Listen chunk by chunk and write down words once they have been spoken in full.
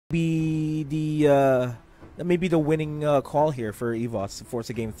be maybe the winning call here for Evos to force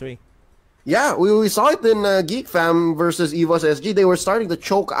a game 3. Yeah, we saw it in Geek Fam versus Evos SG. They were starting to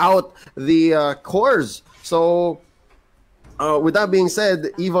choke out the cores. So, with that being said,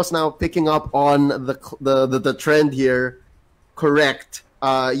 Evos now picking up on the trend here. Correct.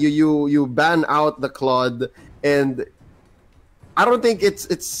 You ban out the Claude, and I don't think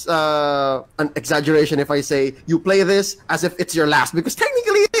it's an exaggeration if I say you play this as if it's your last, because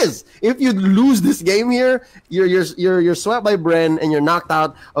technically it is. If you lose this game here, you're swept by Bren and you're knocked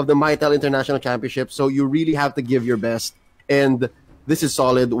out of the Mytel International Championship. So you really have to give your best, and this is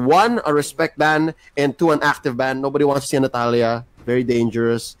solid. 1, a respect ban, and 2, an active ban. Nobody wants to see Natalia. Very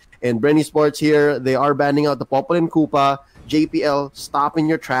dangerous. And Bren Esports here, they are banning out the Popolin Koopa, JPL, stop in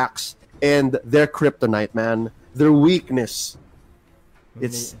your tracks, and their kryptonite, man. Their weakness.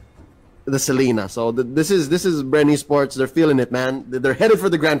 It's the Selena. So this is Bren Esports. They're feeling it, man. They're headed for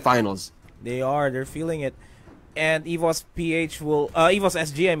the grand finals. They are. They're feeling it. And Evos Evos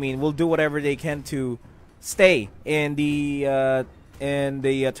SG, I mean, will do whatever they can to stay in the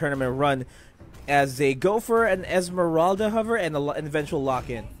tournament run as they go for an Esmeralda hover and an eventual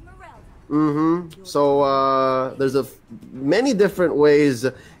lock-in. So there's many different ways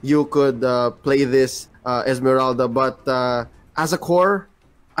you could play this Esmeralda, but as a core,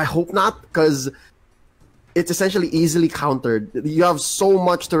 I hope not, because it's essentially easily countered. You have so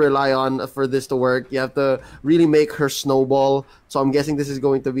much to rely on for this to work. You have to really make her snowball. So I'm guessing this is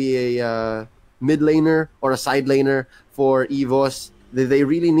going to be a mid laner or a side laner for Evos. They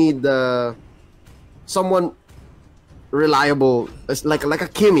really need someone reliable, like a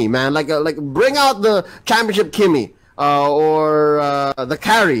Kimmy, man. Like bring out the championship Kimmy or the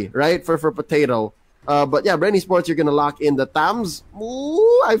carry, right, for Potato. But yeah, Bren Esports, you're gonna lock in the Tams.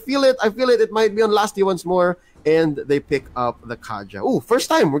 Ooh, I feel it. It might be on Lasty once more, and they pick up the Kaja. Ooh, first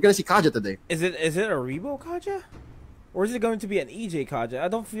time we're gonna see Kaja today. Is it a Rebo Kaja, or is it going to be an EJ Kaja? I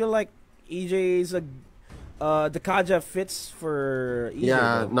don't feel like EJ's the Kaja fits for EJ.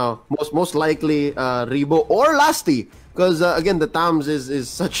 Yeah, though. No, most likely Rebo or Lasty, because again the Tams is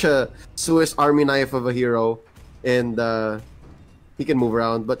such a Swiss Army knife of a hero, and he can move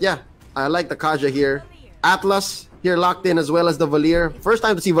around. But yeah, I like the Kaja here. Atlas here locked in, as well as the Valier. First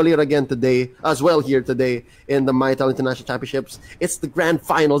time to see Valier again today, as well here today in the Mytel International Championships. It's the grand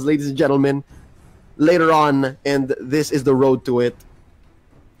finals, ladies and gentlemen, later on, and this is the road to it.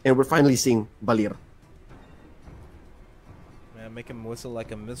 And we're finally seeing Valier. Man, make him whistle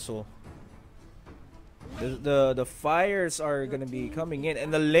like a missile. The fires are going to be coming in,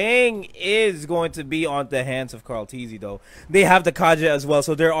 and the Ling is going to be on the hands of Carl Teasy, though. They have the Kaja as well,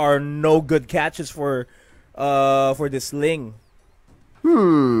 so there are no good catches for this Ling.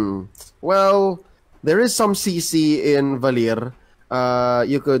 Well, there is some CC in Valier.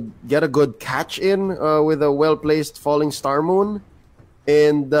 You could get a good catch in with a well-placed Falling Star Moon.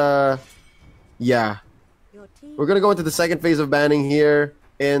 And yeah, we're going to go into the second phase of banning here.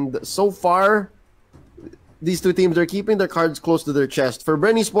 And so far, these two teams are keeping their cards close to their chest. For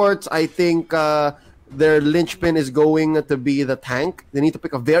Bren Esports, I think their linchpin is going to be the tank. They need to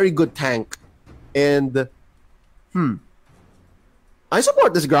pick a very good tank. And, I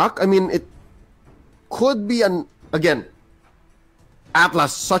support this Grok. I mean, it could be again,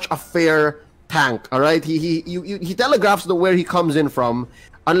 Atlas, such a fair tank, all right? He telegraphs where he comes in from,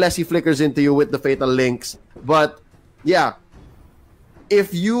 unless he flickers into you with the Fatal Links. But, yeah,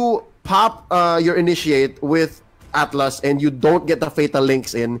 if you pop your Initiate with Atlas and you don't get the Fatal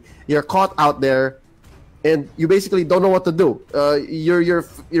Links in, you're caught out there and you basically don't know what to do.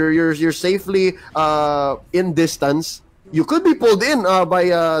 You're safely in distance. You could be pulled in by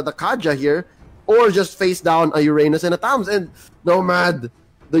the Kaja here, or just face down a Uranus and a Tams. And Nomad,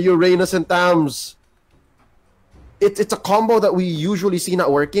 the Uranus and Tams, it's a combo that we usually see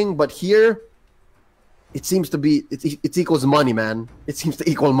not working, but here it seems to be, it equals money, man. It seems to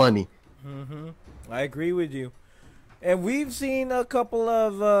equal money. I agree with you. And we've seen a couple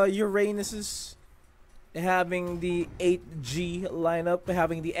of Uranuses having the 8G lineup,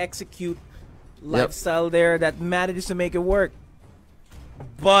 having the execute lifestyle there that manages to make it work.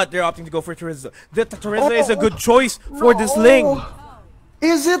 But they're opting to go for Terizla. The Terizla is a good choice for this Ling.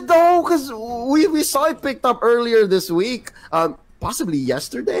 Is it though? Because we saw it picked up earlier this week. Possibly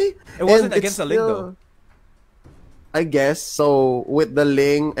yesterday. It wasn't against the Ling though. I guess. So with the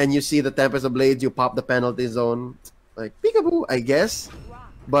Ling and you see the Tempest of Blades, you pop the penalty zone. Like, peekaboo, I guess.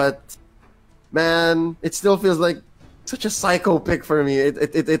 But, man, it still feels like such a psycho pick for me.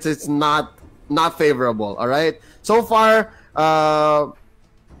 It's not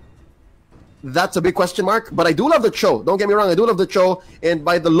that's a big question mark. But I do love the show. Don't get me wrong. I do love the show. And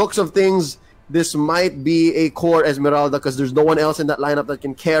by the looks of things, this might be a core Esmeralda because there's no one else in that lineup that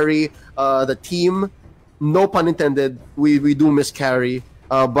can carry the team. No pun intended. We do miscarry.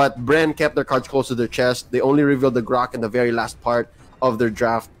 But Bren kept their cards close to their chest. They only revealed the Grok in the very last part of their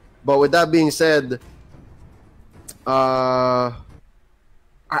draft. But with that being said, I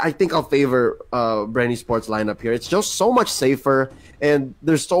think I'll favor Bren Esports lineup here. It's just so much safer, and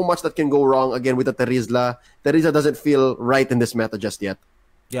there's so much that can go wrong again with the Terizla. Terizla doesn't feel right in this meta just yet.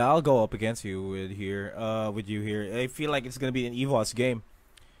 Yeah, I'll go up against you with you here. I feel like it's gonna be an Evos game,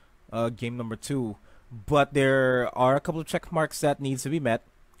 game number 2. But there are a couple of check marks that needs to be met.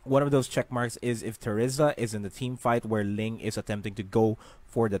 One of those check marks is if Terizla is in the team fight where Ling is attempting to go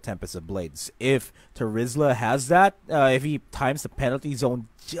for the Tempest of Blades. If Terizla has that, if he times the penalty zone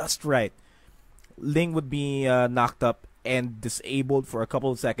just right, Ling would be knocked up and disabled for a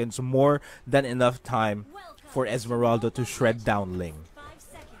couple of seconds, more than enough time for Esmeralda to shred down Ling.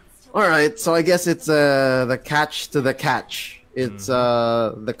 All right, so I guess it's the catch to the catch. It's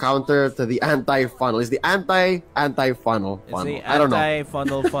the counter to the anti-funnel. It's the anti-funnel. It's the I don't know.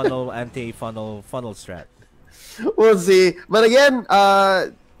 Anti-funnel, anti-funnel strat. We'll see. But again,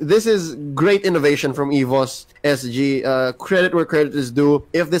 this is great innovation from Evos SG. Credit where credit is due.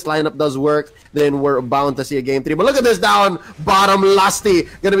 If this lineup does work, then we're bound to see a game 3. But look at this down bottom. Lusty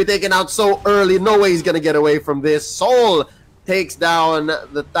gonna be taken out so early. No way he's gonna get away from this. Soul takes down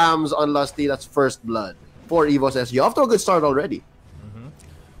the Tams on Lusty. That's first blood for Evos SG. Off to a good start already.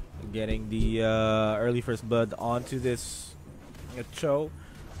 Getting the early first blood onto this Cho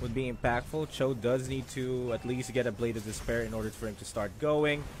would be impactful. Cho does need to at least get a Blade of Despair in order for him to start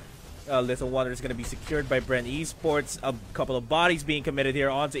going. Little Wonder is going to be secured by Bren Esports. A couple of bodies being committed here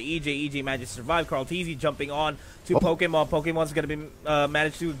onto EJ. EJ managed to survive. Carl Teasy jumping on to Pokemon. Pokemon's going to be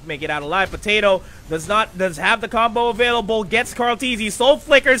managed to make it out alive. Potato does have the combo available. Gets Carl Teasy. Soul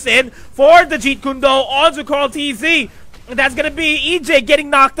flickers in for the Jeet Kundo onto Carl Teasy. That's going to be EJ getting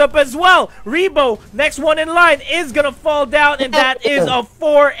knocked up as well. Rebo, next one in line, is going to fall down, and that is a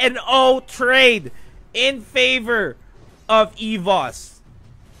 4-0 trade in favor of Evos.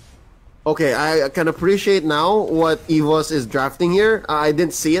 Okay, I can appreciate now what Evos is drafting here. I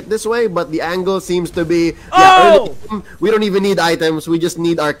didn't see it this way, but the angle seems to be, oh! Early, we don't even need items. We just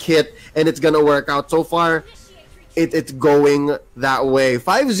need our kit, and it's going to work out. So far, it's going that way.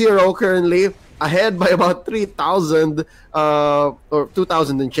 5-0 currently. Ahead by about 3,000 or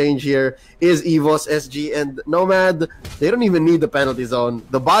 2,000 and change here is Evos SG and Nomad. They don't even need the penalty zone.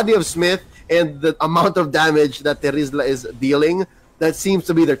 The body of Smith and the amount of damage that Terizla is dealing, that seems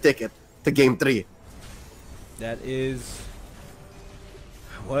to be their ticket to game 3. That is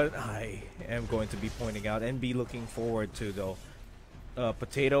what I am going to be pointing out and be looking forward to, though.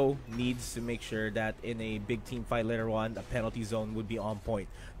 Potato needs to make sure that in a big team fight later on, the penalty zone would be on point.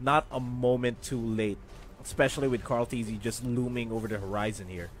 Not a moment too late, especially with Carl Teasy just looming over the horizon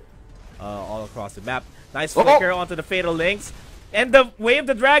here, all across the map. Nice flicker onto the Fatal Links. And the Wave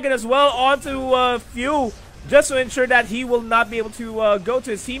the Dragon as well onto Few, just to ensure that he will not be able to go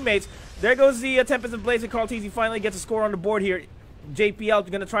to his teammates. There goes the Tempest of Blaze, and Carl Teasy finally gets a score on the board here. JPL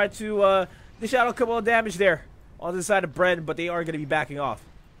going to try to dish out a couple of damage there on the side of Bren, but they are going to be backing off.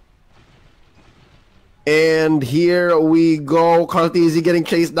 And here we go. Carl Teasy getting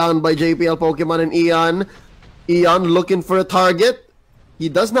chased down by JPL Pokemon and Eon. Eon looking for a target. He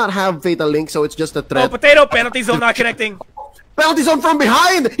does not have Fatal Link, so it's just a threat. Oh, Potato, penalty zone not connecting. Penalty zone from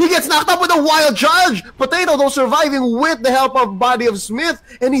behind. He gets knocked up with a wild charge. Potato, though, surviving with the help of Body of Smith,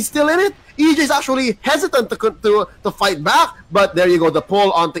 and he's still in it. EJ's actually hesitant to fight back, but there you go. The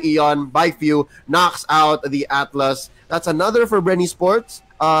pull onto Eon by Few knocks out the Atlas. That's another for Bren Esports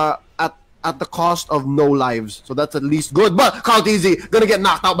at the cost of no lives. So that's at least good. But Carl Teasy gonna get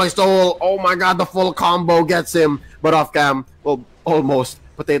knocked out by Soul. Oh my god, the full combo gets him. But off cam, well, almost.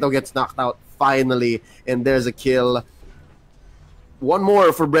 Potato gets knocked out finally, and there's a kill. One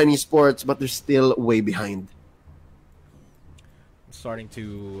more for Bren Esports, but they're still way behind. Starting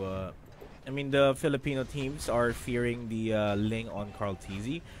to... I mean, the Filipino teams are fearing the Ling on Carl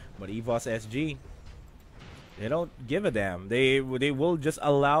Teasy, but Evos SG, they don't give a damn. They will just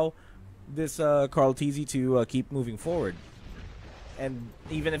allow this Carl Teasy to keep moving forward. And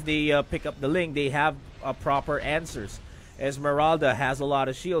even if they pick up the Ling, they have proper answers. Esmeralda has a lot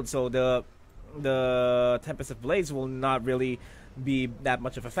of shield, so the Tempest of Blades will not really be that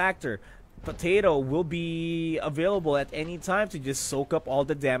much of a factor. Potato will be available at any time to just soak up all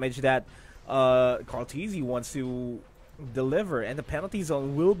the damage that Carl Teasy wants to deliver, and the penalty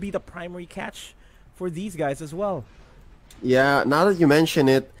zone will be the primary catch for these guys as well. Yeah, now that you mention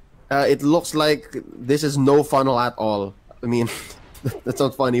it, it looks like this is no funnel at all. I mean, that's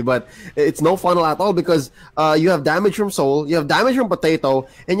not funny, but it's no funnel at all because you have damage from Soul, you have damage from Potato,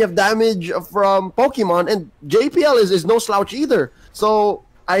 and you have damage from Pokemon, and JPL is no slouch either. So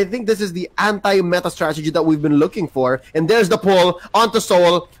I think this is the anti-meta strategy that we've been looking for. And there's the pull onto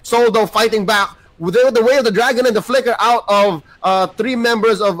Soul. Soul, though, fighting back with the way of the dragon and the flicker out of 3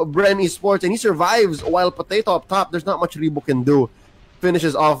 members of Bren Esports, and he survives while Potato up top. There's not much Rebo can do.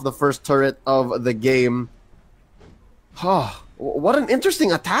 Finishes off the first turret of the game. Oh, what an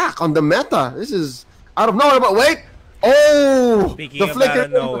interesting attack on the meta. This is out of nowhere, but wait. Oh, Speaking the of flicker out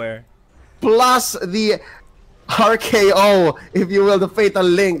of nowhere. plus the RKO, if you will, the Fatal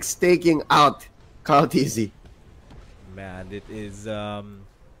Links taking out Carl TZ. Man, it is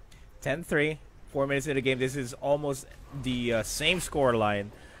 10-3. 4 minutes into the game. This is almost the same score line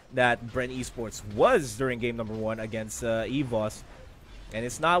that Bren Esports was during game number 1 against Evos. And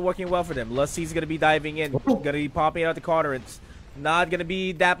it's not working well for them. Lusty's going to be diving in, going to be popping out the corner. It's not going to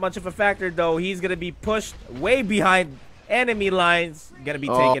be that much of a factor, though. He's going to be pushed way behind enemy lines, going to be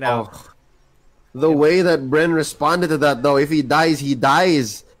taken out. The way that Bren responded to that, though, if he dies, he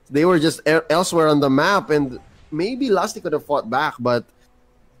dies. They were just elsewhere on the map, and maybe Lusty could have fought back, but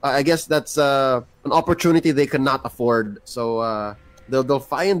I guess that's an opportunity they cannot afford. So they'll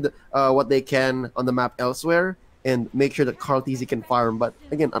find what they can on the map elsewhere and make sure that Carl TZ can farm. But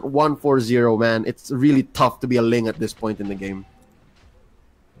again, at 1-4-0, man, it's really tough to be a Ling at this point in the game.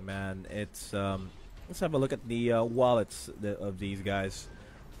 Man, it's let's have a look at the wallets of these guys.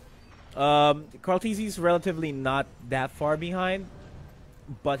 Carl TZ is relatively not that far behind,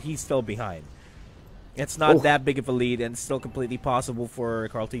 but he's still behind. It's not that big of a lead, and still completely possible for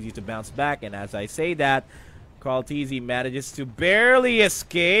Carl TZ to bounce back. And as I say that, Carl TZ manages to barely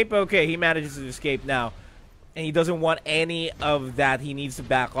escape. Okay, he manages to escape now. And he doesn't want any of that. He needs to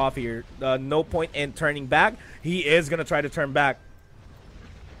back off here. No point in turning back. He is going to try to turn back.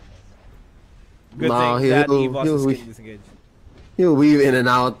 Good thing that Evos is getting disengaged. He'll weave in and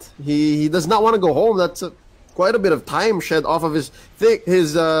out. He does not want to go home. That's quite a bit of time shed off of his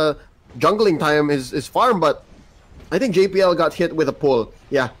jungling time, his farm. But I think JPL got hit with a pull.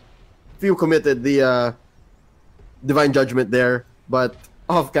 Yeah, few committed the Divine Judgment there. But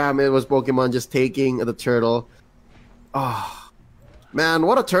off cam, it was Pokemon just taking the turtle. Oh, man,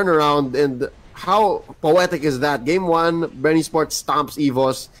 what a turnaround. And how poetic is that? Game 1, Bren Esports stomps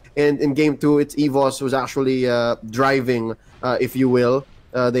Evos. And in Game 2, it's Evos who's actually driving, if you will.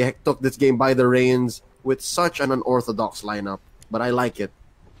 They took this game by the reins with such an unorthodox lineup. But I like it.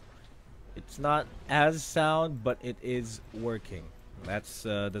 It's not as sound, but it is working. That's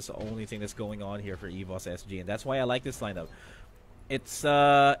the only thing that's going on here for Evos SG. And that's why I like this lineup. It's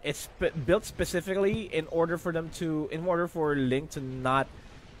built specifically in order for Link to not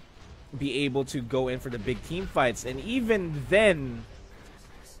be able to go in for the big team fights. And even then,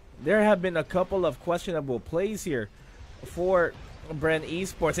 there have been a couple of questionable plays here for Bren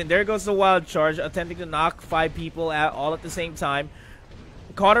Esports. And there goes the wild charge, attempting to knock 5 people out all at the same time.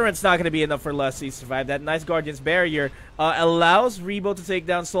 Cauterant's not going to be enough for Lusty to survive. That nice Guardian's Barrier allows Rebo to take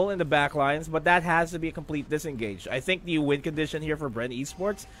down Soul in the back lines, but that has to be a complete disengage. I think the win condition here for Bren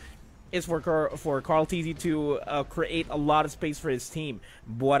Esports is for Carl TZ to create a lot of space for his team.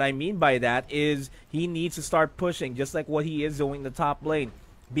 What I mean by that is he needs to start pushing, just like what he is doing in the top lane.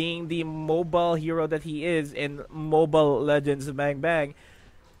 Being the mobile hero that he is in Mobile Legends Bang Bang,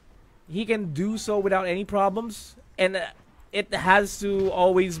 he can do so without any problems. And it has to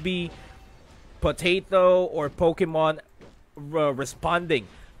always be Potato or Pokemon responding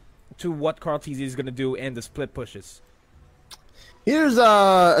to what Carl TZ is going to do in the split pushes. Here's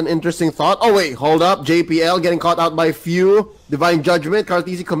an interesting thought. Oh, wait, hold up. JPL getting caught out by few. Divine Judgment. Carl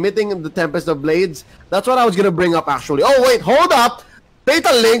TZ committing the Tempest of Blades. That's what I was going to bring up, actually. Oh, wait, hold up.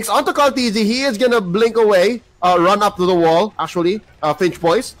 Fatal Links onto Carl TZ. He is going to blink away. Run up to the wall, actually. Finch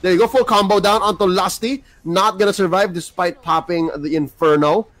Boys. There you go. Full combo down onto Lusty. Not going to survive despite popping the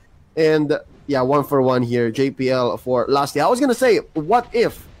Inferno. And, yeah, 1-for-1 here. JPL for Lusty. I was going to say, what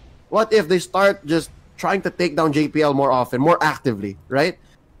if they start just trying to take down JPL more often, more actively, right?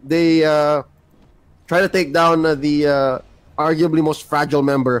 They try to take down the arguably most fragile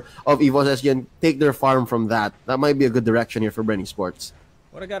member of Evos SG and take their farm from that. That might be a good direction here for Bren Esports.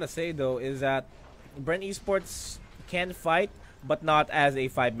 What I gotta say, though, is that Bren Esports can fight, but not as a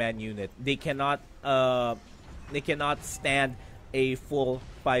 5-man unit. They cannot stand a full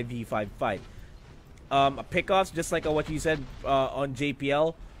 5v5 fight. Pickoffs, just like what you said on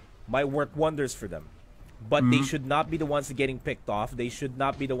JPL, might work wonders for them. But they should not be the ones getting picked off. They should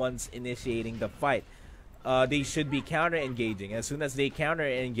not be the ones initiating the fight. they should be counter-engaging. As soon as they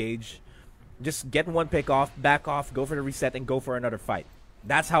counter-engage, just get one pick off, back off, go for the reset, and go for another fight.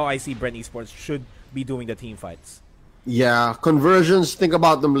 That's how I see Bren Esports should be doing the team fights. Yeah, conversions, think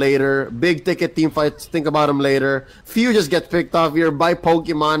about them later. Big ticket team fights, think about them later. Few just get picked off here by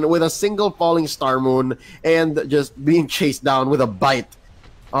Pokemon with a single falling star moon and just being chased down with a bite.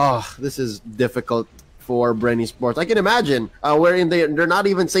 Oh, this is difficult for Bren Esports. I can imagine wherein they're not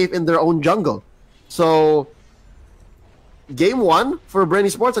even safe in their own jungle. So, game 1 for Bren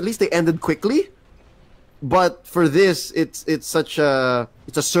Esports, at least they ended quickly. But for this, it's a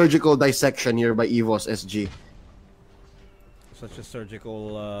surgical dissection here by Evos SG. Such a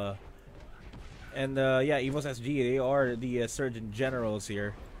surgical, yeah, Evos SG, they are the Surgeon Generals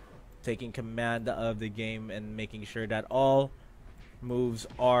here, taking command of the game and making sure that all moves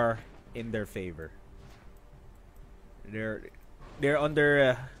are in their favor. They're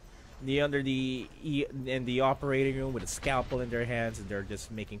under the operating room with a scalpel in their hands, and they're just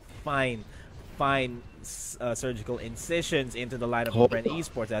making fine surgical incisions into the lineup of Bren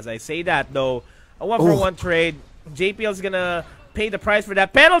Esports. As I say that, though, a 1-for-1 trade. JPL's gonna pay the price for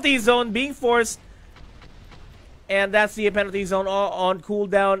that penalty zone being forced, and that's the penalty zone on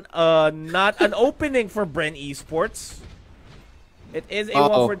cooldown. Not an opening for Bren Esports. It is a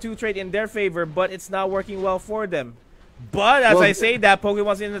 1-for-2 trade in their favor, but it's not working well for them. But as I say that,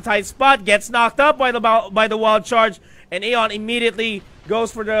 Pokemon's in a tight spot, gets knocked up by the wild charge, and Aeon immediately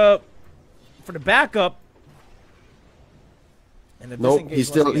goes for the backup. And nope,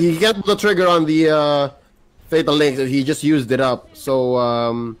 he got the trigger on the Fatal Links. He just used it up.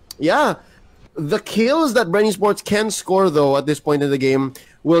 So yeah, the kills that Bren Esports can score though at this point in the game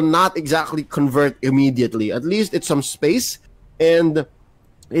will not exactly convert immediately. At least it's some space, and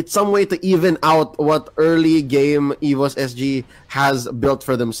it's some way to even out what early game Evos SG has built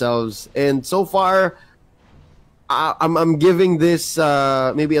for themselves. And so far, I'm giving this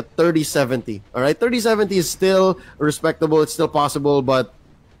maybe a 30-70. All right, 30-70 is still respectable. It's still possible, but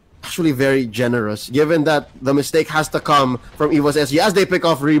actually very generous, given that the mistake has to come from Evos SG as they pick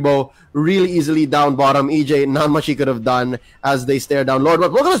off Rebo really easily down bottom. EJ, not much he could have done as they stare down Lord.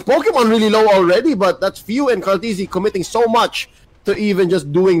 But look at this Pokemon really low already, but that's few, and Cartesi committing so much to even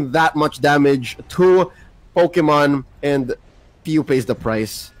just doing that much damage to Pokemon, and Pew pays the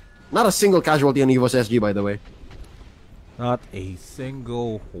price. Not a single casualty on Evos SG, by the way. Not a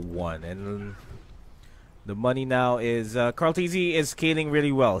single one. And the money now is Cartesi is scaling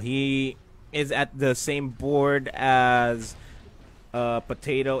really well. He is at the same board as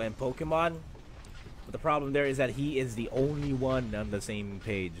Potato and Pokemon. But the problem there is that he is the only one on the same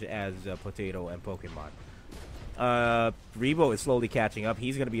page as Potato and Pokemon. Rebo is slowly catching up.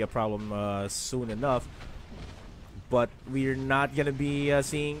 He's going to be a problem soon enough. But we're not going to be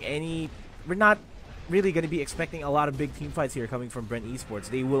seeing any... We're not really going to be expecting a lot of big team fights here coming from Bren Esports.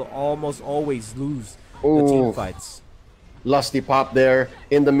 They will almost always lose the team fights. Lusty pop there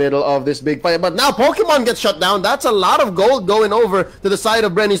in the middle of this big fight. But now Pokemon gets shut down. That's a lot of gold going over to the side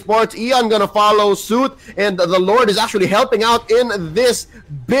of Bren Esports. Eon going to follow suit. And the Lord is actually helping out in this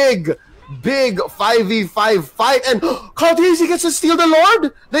big 5v5 fight, and Cartesi gets to steal the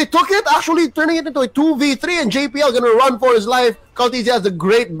Lord. They took it, actually turning it into a 2v3, and JPL gonna run for his life. Cartesi has a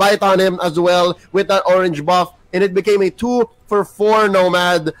great bite on him as well with that orange buff, and it became a 2-for-4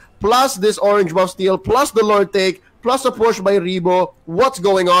 Nomad, plus this orange buff steal, plus the Lord take, plus a push by Rebo. What's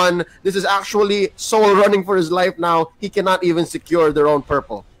going on? This is actually Soul running for his life now. He cannot even secure their own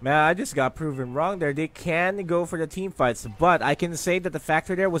purple. Man, I just got proven wrong there. They can go for the team fights, but I can say that the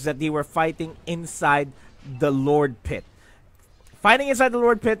factor there was that they were fighting inside the Lord Pit. Fighting inside the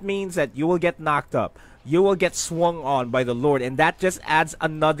Lord Pit means that you will get knocked up. You will get swung on by the Lord, and that just adds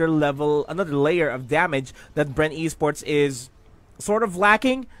another level, another layer of damage that Bren Esports is sort of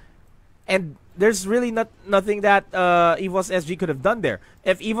lacking. And there's really nothing that Evos SG could have done there.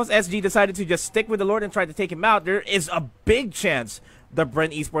 If Evos SG decided to just stick with the Lord and try to take him out, there is a big chance that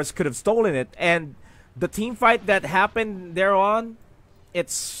Bren Esports could have stolen it. And the team fight that happened thereon, it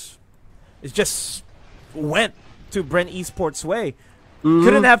just went to Bren Esports' way.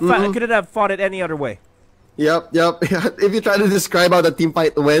 Couldn't have fought it any other way. Yep. If you try to describe how the team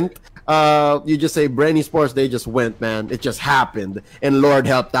fight went, you just say Bren Esports, they just went, man. It just happened, and Lord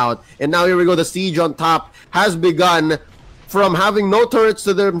helped out. And now here we go. The siege on top has begun, from having no turrets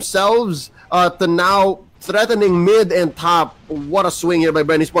to themselves to now threatening mid and top. What a swing here by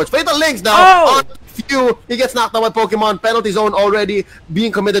Bren Esports. Fatal Links now on Few. He gets knocked out by Pokemon. Penalty zone already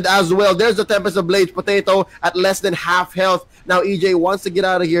being committed as well. There's the Tempest of Blades. Potato at less than half health. Now EJ wants to get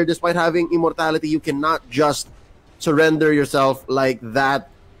out of here despite having immortality. You cannot just surrender yourself like that.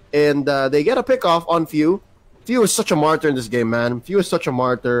 and they get a pick off on Few. Few is such a martyr in this game, man. Few is such a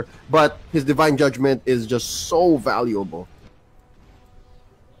martyr, but his divine judgment is just so valuable.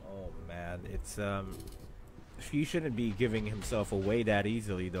 Oh man, it's he shouldn't be giving himself away that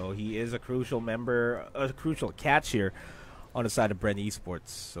easily, though. He is a crucial member, a crucial catch here on the side of Bren Esports.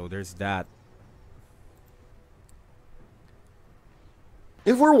 So there's that.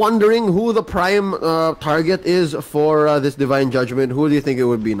 If we're wondering who the prime target is for this divine judgment, who do you think it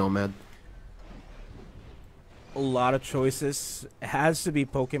would be, Nomad? A lot of choices. It has to be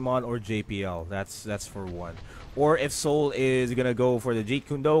Pokemon or JPL. That's for one. Or if Soul is gonna go for the Jeet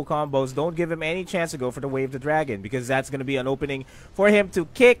Kune Do combos, don't give him any chance to go for the Wave the Dragon, because that's gonna be an opening for him to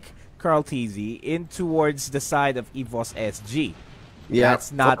kick Carl TZ in towards the side of Evos SG. Yeah,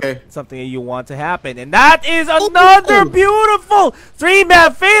 that's not something that you want to happen. And that is another beautiful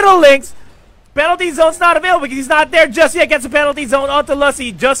 3-man Fatal Links. Penalty zone's not available because he's not there just yet. Gets a penalty zone onto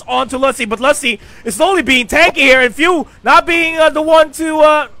Lusty, just onto Lusty. But Lusty is slowly being tanky here, and Few not being the one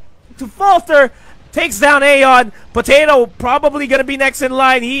to falter. Takes down Aeon. Potato probably going to be next in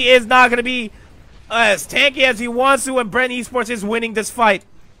line. He is not going to be as tanky as he wants to, and Bren Esports is winning this fight.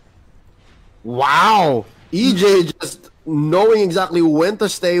 Wow. EJ just knowing exactly when to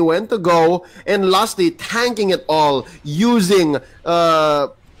stay, when to go, and Lusty tanking it all, using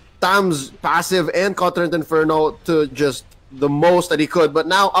Tam's passive and Counter Inferno to just the most that he could. But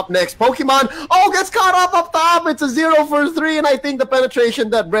now up next, Pokemon, gets caught up top. It's a 0 for 3, and I think the penetration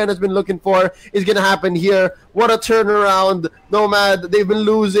that Bren has been looking for is gonna happen here. What a turnaround. Nomad, they've been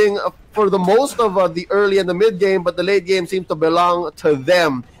losing for the most of the early and the mid game, but the late game seems to belong to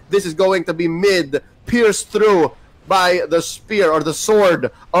them. This is going to be mid, pierced through by the spear or the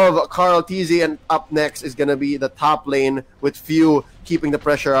sword of Carl TZ, and up next is gonna be the top lane with Few keeping the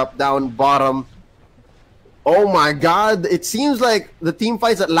pressure up down bottom. Oh my god, it seems like the team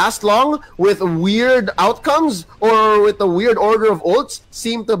fights that last long with weird outcomes or with a weird order of ults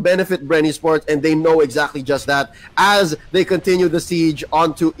seem to benefit Bren Esports, and they know exactly just that as they continue the siege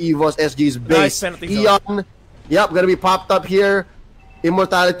onto Evos SG's base. Nice Eon, gonna be popped up here.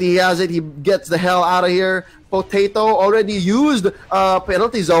 Immortality, he has it. He gets the hell out of here. Potato already used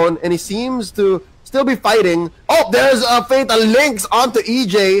penalty zone, and he seems to still be fighting. Oh, there's a Fatal Links onto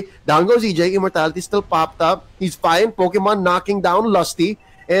EJ. Down goes EJ. Immortality still popped up. He's fine. Pokemon knocking down Lusty,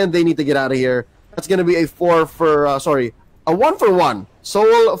 and they need to get out of here. That's gonna be a 1 for 1.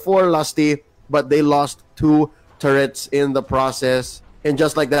 Soul for Lusty, but they lost 2 turrets in the process. And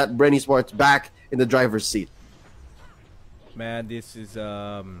just like that, Bren Esports back in the driver's seat. Man, this is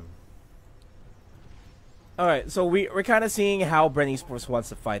Alright, so we're kind of seeing how Bren Esports wants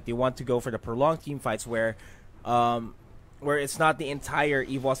to fight. They want to go for the prolonged team fights where it's not the entire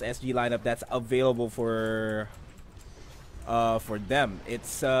Evos SG lineup that's available for them.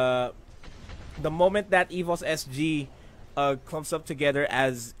 It's the moment that Evos SG clumps up together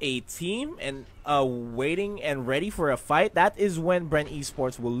as a team and waiting and ready for a fight, that is when Bren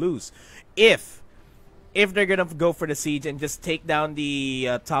Esports will lose. If they're gonna go for the siege and just take down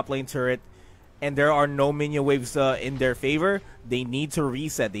the top lane turret, and there are no minion waves in their favor, they need to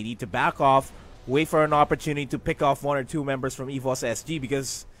reset. They need to back off, wait for an opportunity to pick off 1 or 2 members from Evos SG,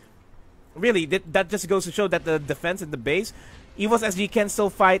 because really, that just goes to show that the defense in the base, Evos SG can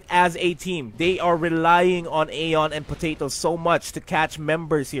still fight as a team. They are relying on Aeon and Potato so much to catch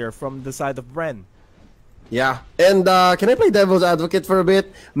members here from the side of Bren. Yeah, and can I play devil's advocate for a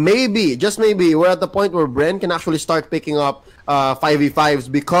bit? Maybe, just maybe, we're at the point where Bren can actually start picking up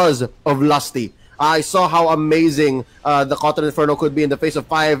 5v5s because of Lusty. I saw how amazing the Counter Inferno could be in the face of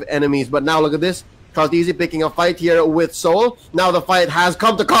 5 enemies, but now look at this. Carl TZ picking a fight here with Soul. Now the fight has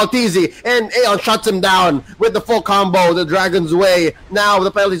come to Carl TZ, and Aeon shuts him down with the full combo, the Dragon's Way. Now the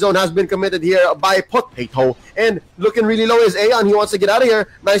penalty zone has been committed here by Potato, and looking really low is Aeon. He wants to get out of here.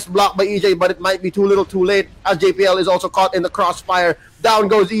 Nice block by EJ, but it might be too little too late as JPL is also caught in the crossfire. Down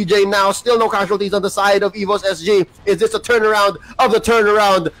goes EJ now. Still no casualties on the side of Evos SG. Is this a turnaround of the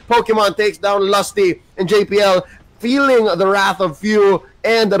turnaround? Pokemon takes down Lusty, and JPL feeling the wrath of Few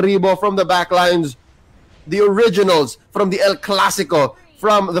and Rebo from the backlines. The originals from the El Clasico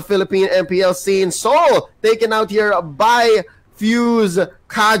from the Philippine MPL scene. Soul taken out here by Fuse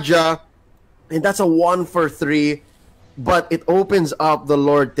Kaja, and that's a 1 for 3, but it opens up the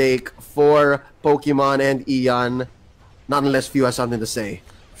Lord take for Pokemon and Eon. Not unless Few has something to say.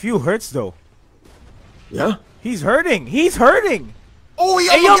 Few hurts though. Yeah? He's hurting. He's hurting. Oh,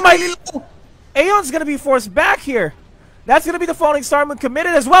 Aeon Aeon's gonna be forced back here. That's going to be the Falling Star Moon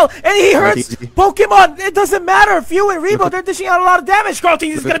committed as well. And he hurts Pokemon. It doesn't matter. Few and Rebo, they're dishing out a lot of damage. Carl TZ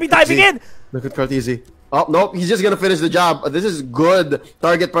is going to be diving in. Look at Carl TZ. Oh, nope, he's just going to finish the job. This is good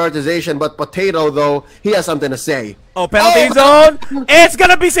target prioritization, but Potato, though, he has something to say. Oh, penalty zone. It's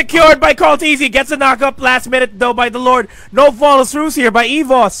going to be secured by Carlteasy. Gets a knock-up last minute, though, by the Lord. No follow-throughs here by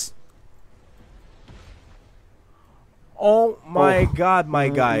Evos. Oh, my God, my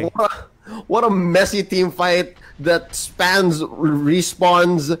guy. What a messy team fight that spans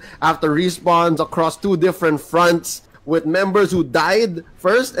respawns after respawns across two different fronts, with members who died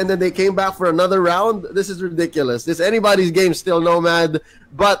first and then they came back for another round. This is ridiculous. This anybody's game still, Nomad.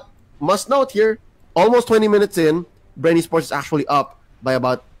 But must note here, almost 20 minutes in, Bren Esports is actually up by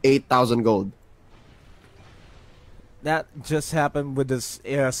about 8,000 gold. That just happened with this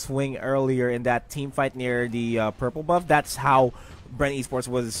swing earlier in that team fight near the purple buff. That's how Bren Esports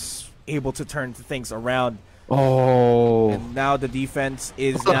was able to turn things around. Oh. And now the defense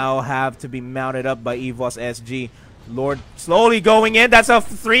is now have to be mounted up by Evos SG. Lord slowly going in. That's a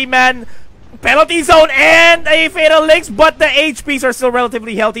 3-man penalty zone and a fatal links, but the HPs are still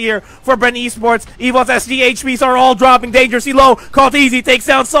relatively healthy here for Bren Esports. Evos SG HPs are all dropping dangerously low. Carlteasy takes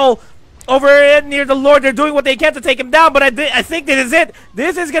down Soul. Over in near the Lord, they're doing what they can to take him down, but I think this is it.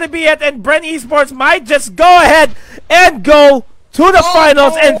 This is going to be it, and Bren Esports might just go ahead and go to the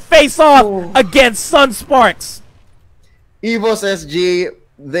finals and face off against Sunsparks. Evos SG,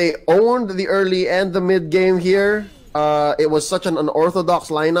 they owned the early and the mid game here. It was such an unorthodox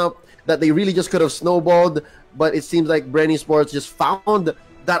lineup that they really just could have snowballed, but it seems like Bren Esports just found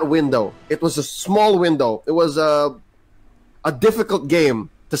that window. It was a small window. It was a difficult game,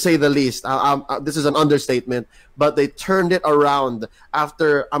 to say the least. This is an understatement, but they turned it around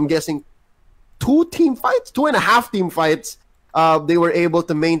after, I'm guessing, 2.5 team fights. They were able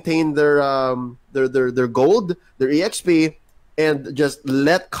to maintain their gold, their EXP, and just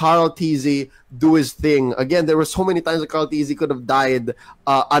let Carlteasy do his thing. Again, there were so many times that Carlteasy could have died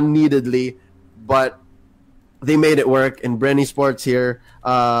unneededly, but they made it work. And Bren Esports here,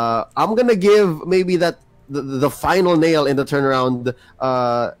 I'm gonna give maybe that the final nail in the turnaround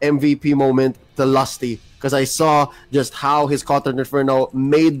MVP moment to Lusty, because I saw just how his Cotton Inferno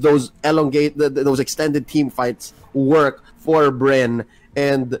made those those extended team fights work for Bren.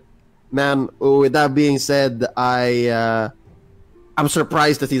 And man, with that being said, I'm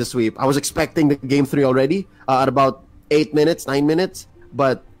surprised to see the sweep. I was expecting the game 3 already at about 8 minutes, 9 minutes,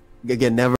 but again, never